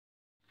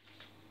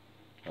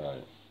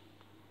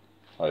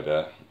Hi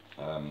there.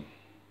 I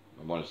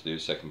wanted to do a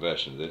second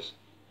version of this.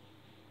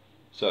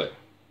 So,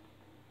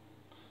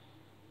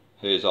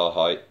 here's our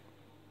height,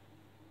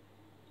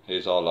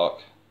 here's our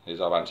lock,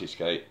 here's our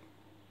anti-skate,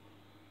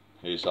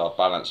 here's our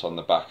balance on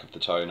the back of the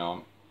tone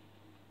arm,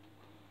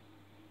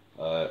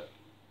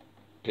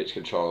 pitch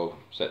control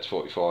set to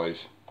 45,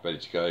 ready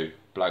to go,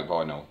 blank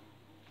vinyl.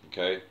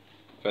 Okay,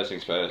 first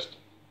things first,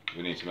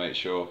 we need to make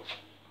sure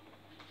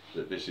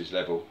that this is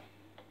level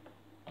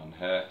on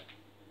here.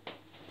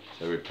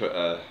 So we put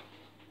a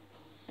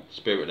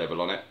spirit level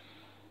on it,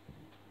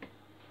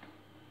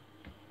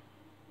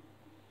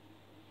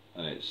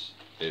 and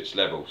it's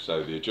level,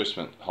 so the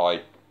adjustment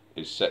height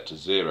is set to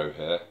 0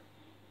 here,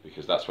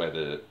 because that's where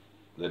the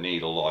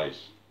needle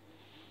lies.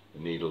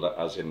 The needle,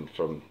 as in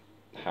from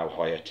how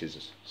high it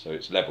is, so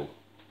it's level.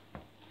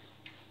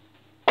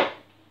 I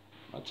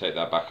take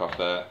that back off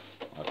there,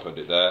 I put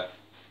it there,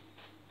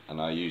 and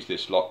I use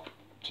this lock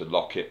to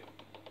lock it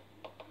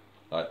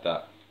like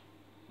that.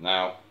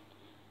 Now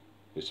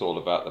it's all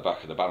about the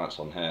back of the balance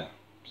on here,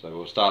 so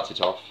we'll start it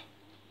off.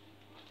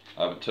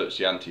 I haven't touched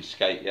the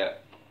anti-skate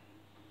yet,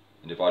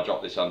 and if I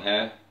drop this on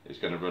here, it's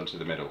going to run to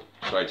the middle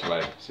straight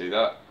away. See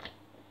that?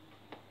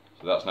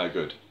 So that's no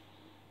good.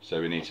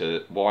 So we need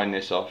to wind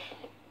this off.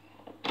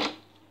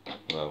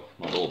 Well,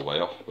 not all the way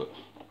off, but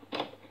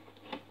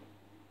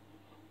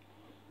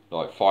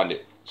like find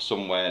it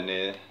somewhere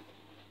near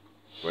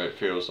where it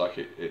feels like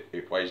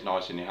it weighs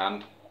nice in your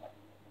hand.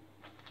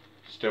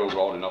 Still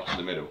rolling off to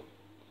the middle.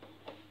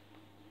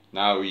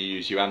 Now you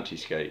use your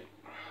anti-skate,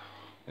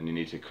 and you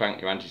need to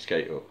crank your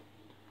anti-skate up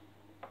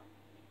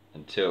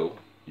until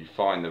you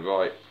find the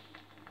right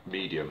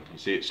medium. You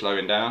see it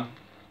slowing down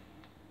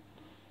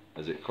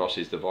as it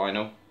crosses the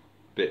vinyl a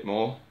bit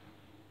more.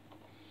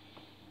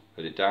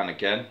 Put it down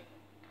again,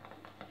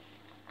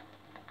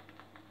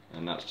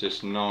 and that's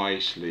just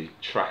nicely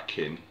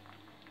tracking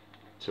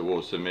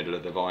towards the middle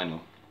of the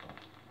vinyl.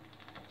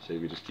 So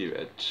we just give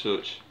it a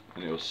touch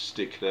and it'll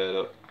stick there.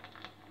 Look.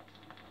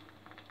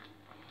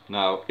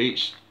 Now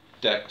each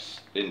deck's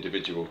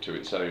individual to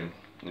its own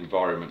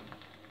environment,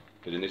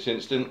 but in this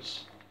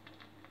instance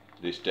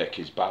this deck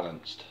is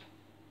balanced.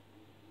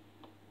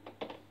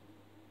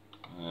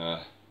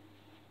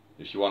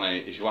 If you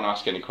want to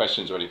ask any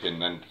questions or anything,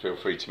 then feel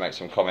free to make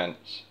some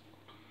comments.